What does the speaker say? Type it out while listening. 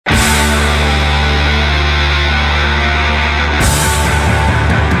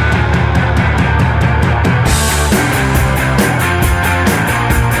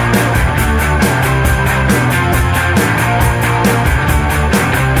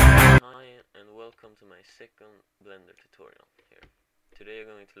my second Blender tutorial here. Today I'm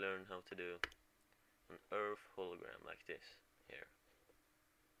going to learn how to do an Earth hologram like this here.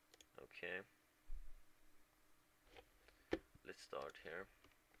 Okay. Let's start here.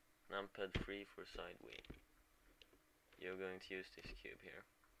 Numpad 3 for side V. You're going to use this cube here.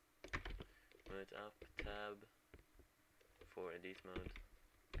 Move it up, tab for edit mode,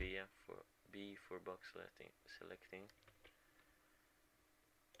 B for box selecting,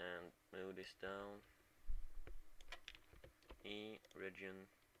 and move this down, E region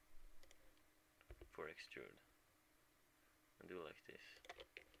for extrude, and do like this,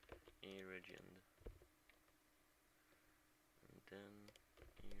 E region, and then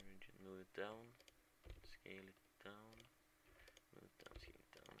E region, move it down, scale it down, move it down, scale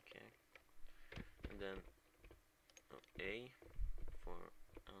it down, okay, and then A for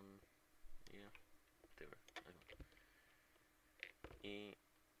yeah, whatever, I don't. E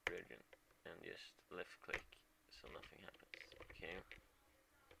region, and just left click so nothing happens. Okay.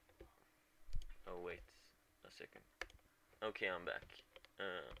 Oh wait a second. Okay, I'm back.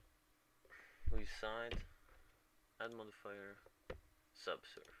 We side, add modifier,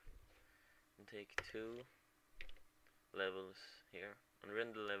 subsurf, and take 2 levels here, and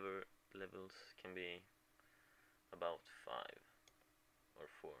render levels can be about 5 or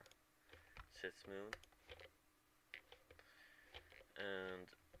 4. Set smooth, and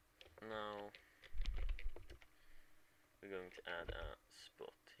now we're going to add a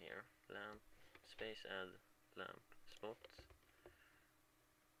spot here. Lamp space, add lamp spot,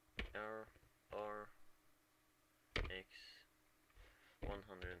 R X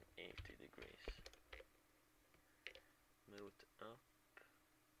 180 degrees. Move it up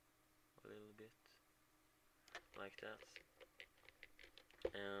a little bit like that,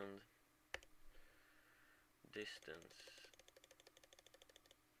 and distance,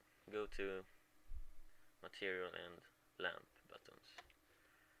 go to material and lamp buttons,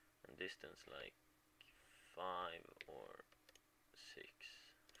 and distance like 5 or 6.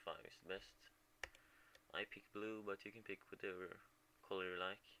 5 is the best. I pick blue, but you can pick whatever color you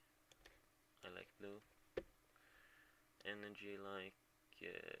like. I like blue. Energy like 2,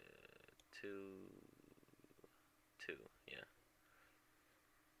 yeah.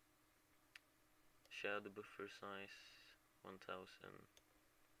 Shadow buffer size 1000.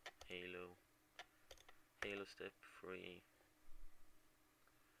 Halo step 3.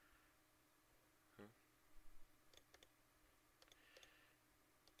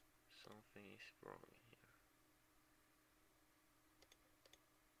 Something is wrong here.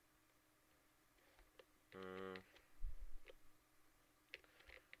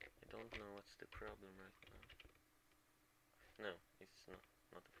 I don't know what's the problem right now. No, it's not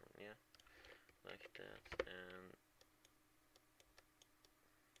a problem. Yeah, like that, and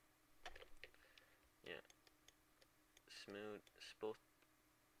yeah, smooth spot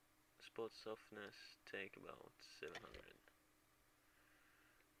softness take about 700.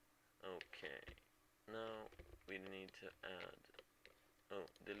 Okay, now we need to add,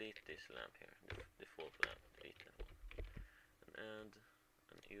 delete this lamp here, the default lamp, delete that one, and add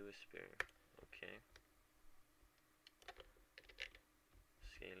an USB, okay,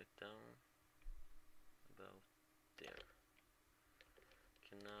 scale it down about there.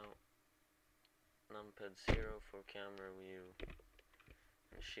 Okay, now numpad 0 for camera view,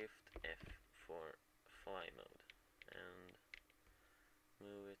 and shift F for fly mode, and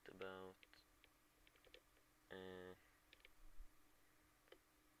move it about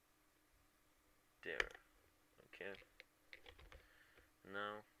there. Okay,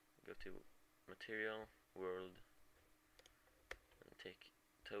 now go to material, world, and take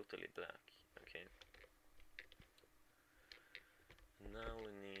totally black. Okay, now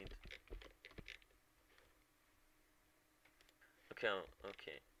we need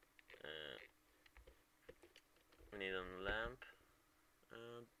we need a lamp,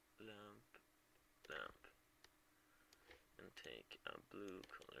 and lamp, and take a blue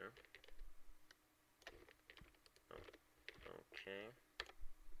color. Okay,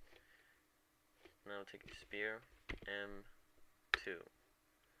 now take the spear, M2,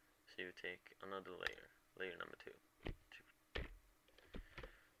 so you take another layer number 2.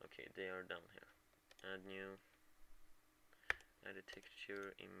 Okay, they are down here. Add new, add a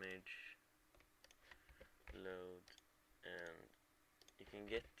texture, image, load, and you can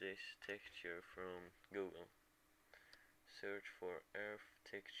get this texture from Google. Search for Earth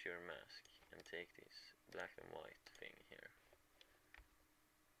texture mask and take this black and white.